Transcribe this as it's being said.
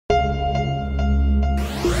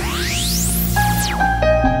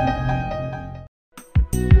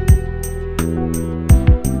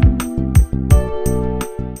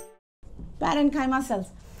parenchyma cells.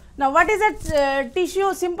 Now what is a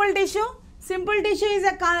tissue? Simple tissue? Simple tissue is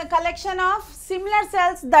a collection of similar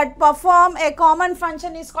cells that perform a common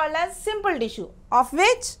function is called as simple tissue, of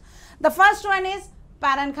which the first one is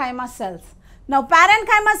parenchyma cells. Now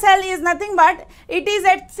parenchyma cell is nothing but it is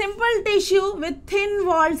a simple tissue with thin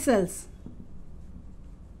walled cells.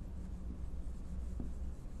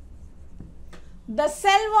 The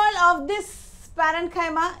cell wall of this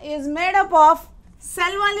parenchyma is made up of,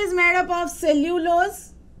 cell wall is made up of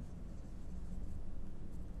cellulose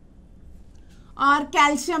or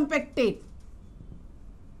calcium pectate.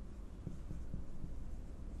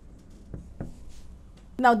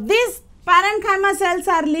 Now these parenchyma cells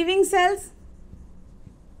are living cells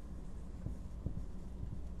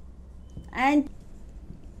and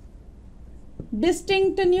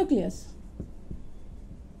distinct nucleus.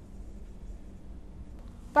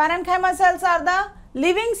 Parenchyma cells are the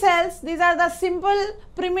living cells. These are the simple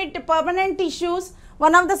primitive permanent tissues.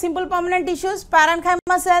 One of the simple permanent tissues,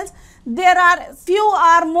 parenchyma cells. There are few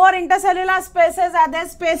or more intercellular spaces, other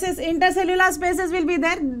spaces, intercellular spaces will be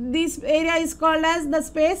there. This area is called as the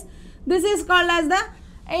space. This is called as the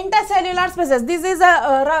intercellular spaces. This is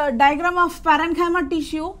a diagram of parenchyma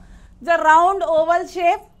tissue. The round oval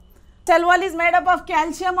shape. Cell wall is made up of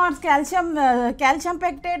calcium or calcium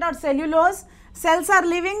pectate or cellulose. Cells are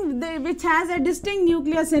living, which has a distinct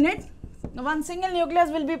nucleus in it. One single nucleus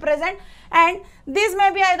will be present, and these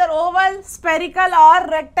may be either oval, spherical or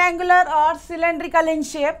rectangular or cylindrical in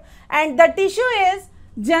shape, and the tissue is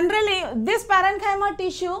generally this parenchyma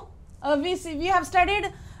tissue we have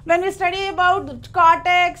studied when we study about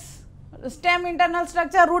cortex, stem, internal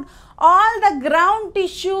structure, root, all the ground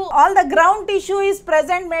tissue is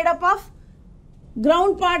present, made up of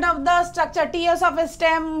ground part of the structure, TS of a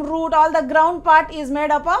stem, root, all the ground part is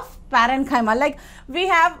made up of parenchyma. Like we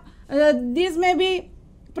have these may be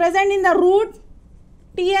present in the root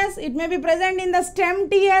TS, it may be present in the stem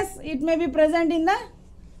TS, it may be present in the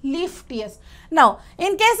leaf TS. Now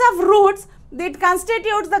in case of roots, it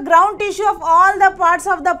constitutes the ground tissue of all the parts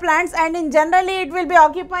of the plants, and in generally it will be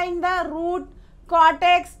occupying the root,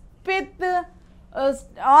 cortex, pith,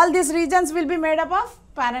 all these regions will be made up of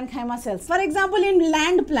parenchyma cells. For example, in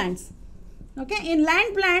land plants, okay, in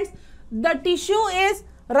land plants the tissue is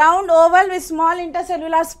round oval with small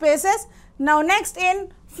intercellular spaces. Now next,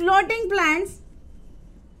 in floating plants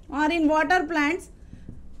or in water plants,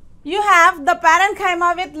 you have the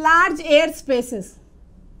parenchyma with large air spaces.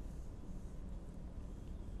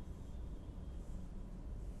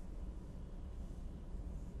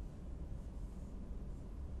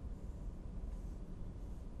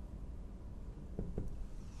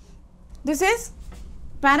 This is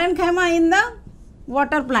parenchyma in the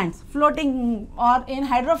water plants, floating, or in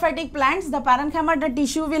hydrophytic plants the parenchyma, the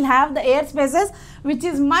tissue will have the air spaces which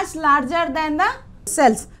is much larger than the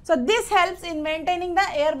cells. So this helps in maintaining the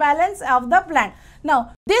air balance of the plant.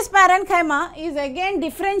 Now this parenchyma is again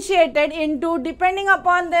differentiated into, depending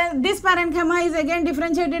upon this parenchyma is again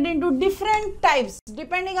differentiated into different types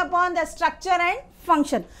depending upon the structure and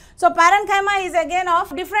function. So parenchyma is again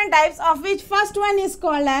of different types, of which first one is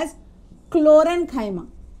called as chlorenchyma.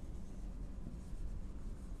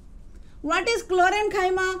 What is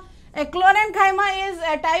chlorenchyma? A chlorenchyma is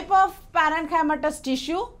a type of parenchymatous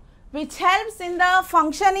tissue which helps in the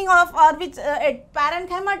functioning of, or which a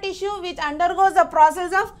parenchyma tissue which undergoes the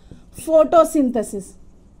process of photosynthesis.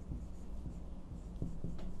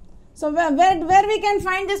 So where we can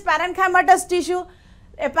find this parenchymatous tissue?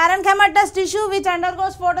 A parenchymatous tissue which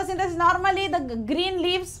undergoes photosynthesis, normally the green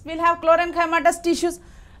leaves will have chlorenchymatous tissues.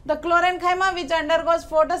 The chlorenchyma which undergoes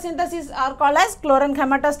photosynthesis are called as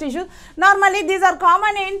chlorenchymatous tissues. Normally these are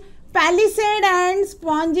common in palisade and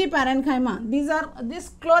spongy parenchyma. These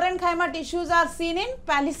chlorenchyma tissues are seen in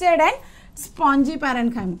palisade and spongy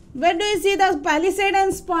parenchyma. Where do you see the palisade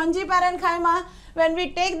and spongy parenchyma? When we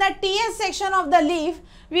take the TS section of the leaf,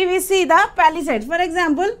 we will see the palisade. For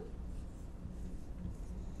example,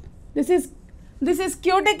 this is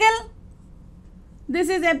cuticle, this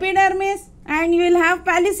is epidermis, and you will have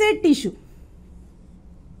palisade tissue.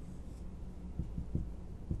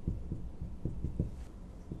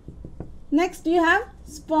 Next you have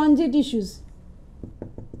spongy tissues.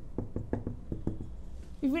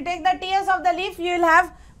 If you take the TS of the leaf, you will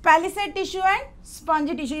have palisade tissue and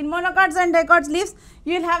spongy tissue. In monocots and dicots leaves,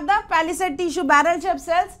 you will have the palisade tissue, barrel shaped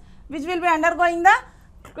cells which will be undergoing the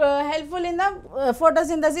helpful in the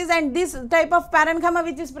photosynthesis, and this type of parenchyma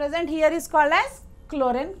which is present here is called as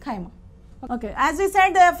chlorenchyma. Okay, as we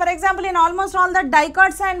said, for example, in almost all the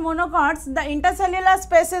dicots and monocots, the intercellular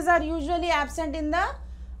spaces are usually absent in the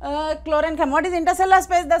chlorenchyma. What is intercellular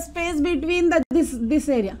space? The space between this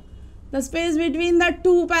area. The space between the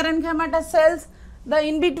two parenchymatous cells, the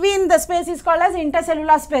in between the space is called as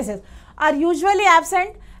intercellular spaces, are usually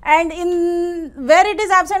absent, and in where it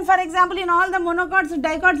is absent, for example, in all the monocots,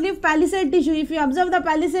 dicots leave palisade tissue. If you observe the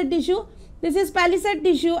palisade tissue, this is palisade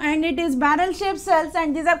tissue and it is barrel shaped cells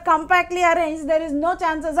and these are compactly arranged. There is no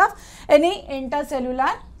chances of any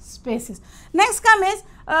intercellular spaces. Next come is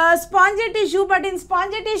spongy tissue, but in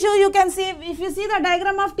spongy tissue you can see, if you see the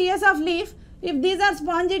diagram of TS of leaf, if these are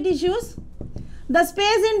spongy tissues, the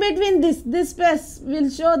space in between this space will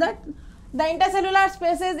show that the intercellular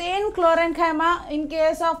spaces in Chlorenchyma in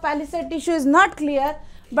case of palisade tissue is not clear,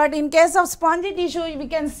 but in case of spongy tissue we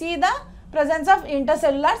can see the presence of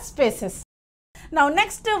intercellular spaces. Now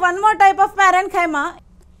next, one more type of parenchyma.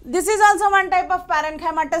 This is also one type of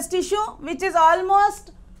parenchymatous tissue which is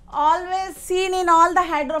almost always seen in all the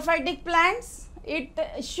hydrophytic plants. It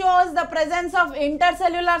shows the presence of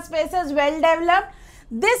intercellular spaces well developed.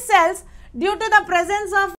 These cells, due to the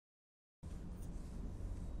presence of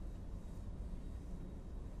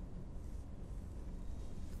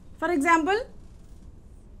for example,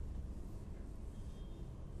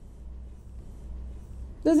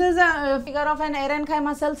 this is a figure of an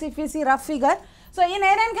Parenchyma cells if we see rough figure. So, in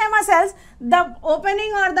Parenchyma cells, the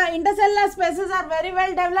opening or the intercellular spaces are very well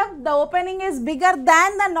developed. The opening is bigger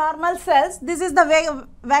than the normal cells. This is the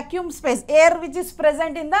vacuum space, air which is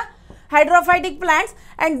present in the hydrophytic plants,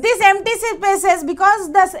 and these empty spaces,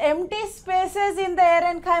 because the empty spaces in the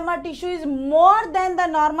Parenchyma tissue is more than the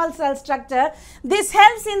normal cell structure, this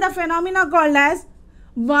helps in the phenomena called as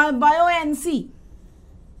buoyancy.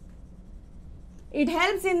 It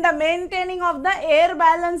helps in the maintaining of the air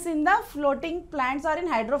balance in the floating plants or in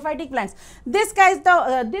hydrophytic plants. This kind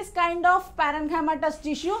of parenchymatous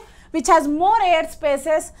tissue which has more air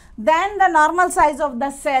spaces than the normal size of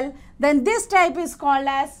the cell, then this type is called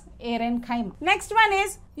as Parenchyma. Next one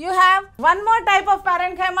is, you have one more type of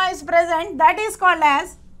parenchyma is present, that is called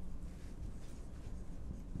as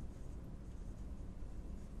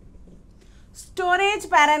storage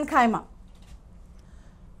parenchyma.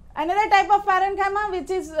 Another type of parenchyma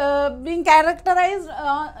which is being characterized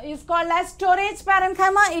is called as storage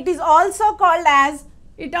parenchyma. It is also called as,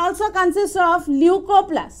 it also consists of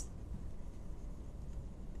leucoplast.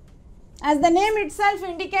 As the name itself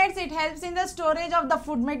indicates, it helps in the storage of the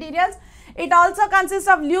food materials. It also consists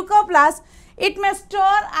of leucoplast. It may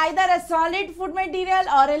store either a solid food material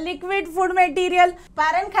or a liquid food material.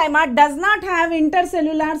 Parenchyma does not have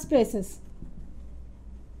intercellular spaces.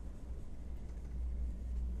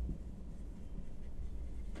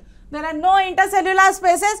 There are no intercellular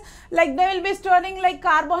spaces, like they will be storing like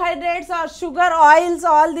carbohydrates or sugar, oils,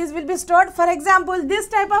 all these will be stored. For example, this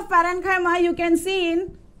type of parenchyma you can see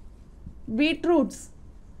in beetroots.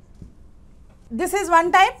 This is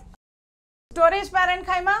one type, storage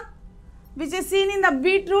parenchyma, which is seen in the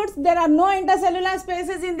beetroots. There are no intercellular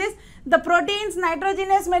spaces in this. The proteins,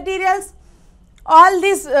 nitrogenous materials, all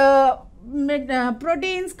these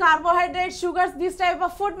proteins, carbohydrates, sugars, this type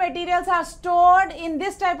of food materials are stored in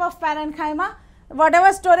this type of parenchyma.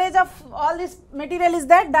 Whatever storage of all this material is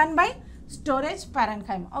there, done by storage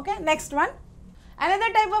parenchyma. Okay, next one.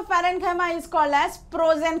 Another type of parenchyma is called as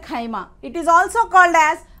prosenchyma. It is also called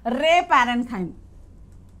as ray parenchyma.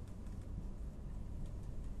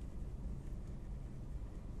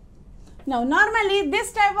 Now, normally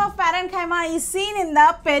this type of parenchyma is seen in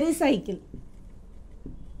the pericycle.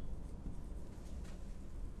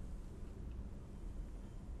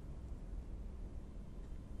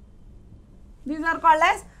 These are called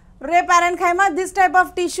as ray parenchyma. This type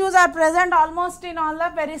of tissues are present almost in all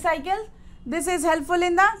the pericycles. This is helpful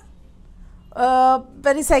in the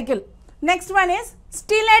pericycle. Next one is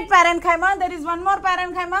stellate parenchyma. There is one more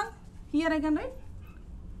parenchyma. Here I can write.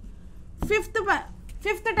 Fifth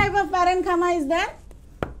type of parenchyma is there.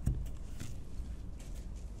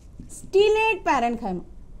 Stellate parenchyma.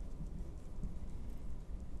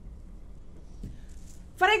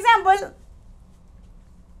 For example,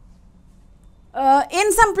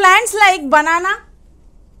 in some plants like banana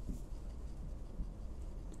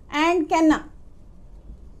and canna.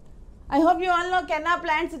 I hope you all know canna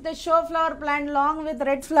plants. It's a show flower plant long with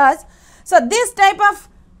red flowers. So, this type of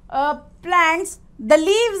plants, the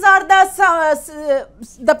leaves or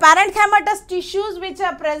the parenchymatous tissues which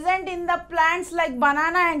are present in the plants like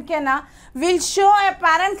banana and canna will show a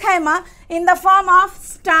parenchyma in the form of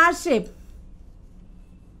star shape.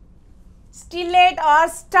 Stellate or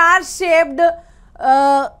star shaped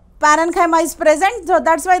parenchyma is present. So,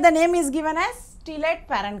 that is why the name is given as stellate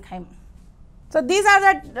parenchyma. So, these are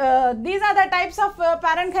the types of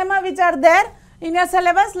parenchyma which are there in your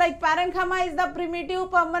syllabus, like parenchyma is the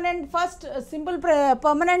primitive permanent, first simple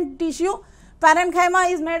permanent tissue.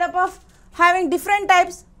 Parenchyma is made up of having different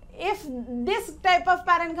types. If this type of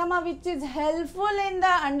parenchyma which is helpful in the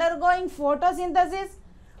undergoing photosynthesis,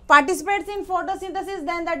 participates in photosynthesis,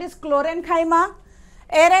 then that is chlorenchyma.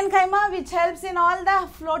 Parenchyma, which helps in all the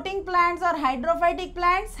floating plants or hydrophytic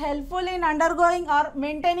plants, helpful in undergoing or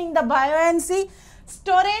maintaining the buoyancy.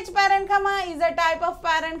 Storage parenchyma is a type of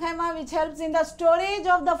parenchyma which helps in the storage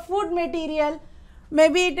of the food material.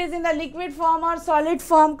 Maybe it is in the liquid form or solid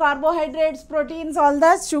form, carbohydrates, proteins, all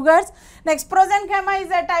the sugars. Next, prosenchyma is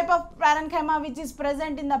a type of parenchyma which is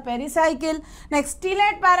present in the pericycle. Next,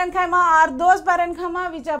 stellate parenchyma are those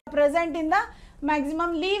parenchyma which are present in the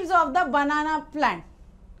maximum leaves of the banana plant.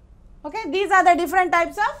 Okay, these are the different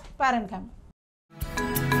types of parenchyma.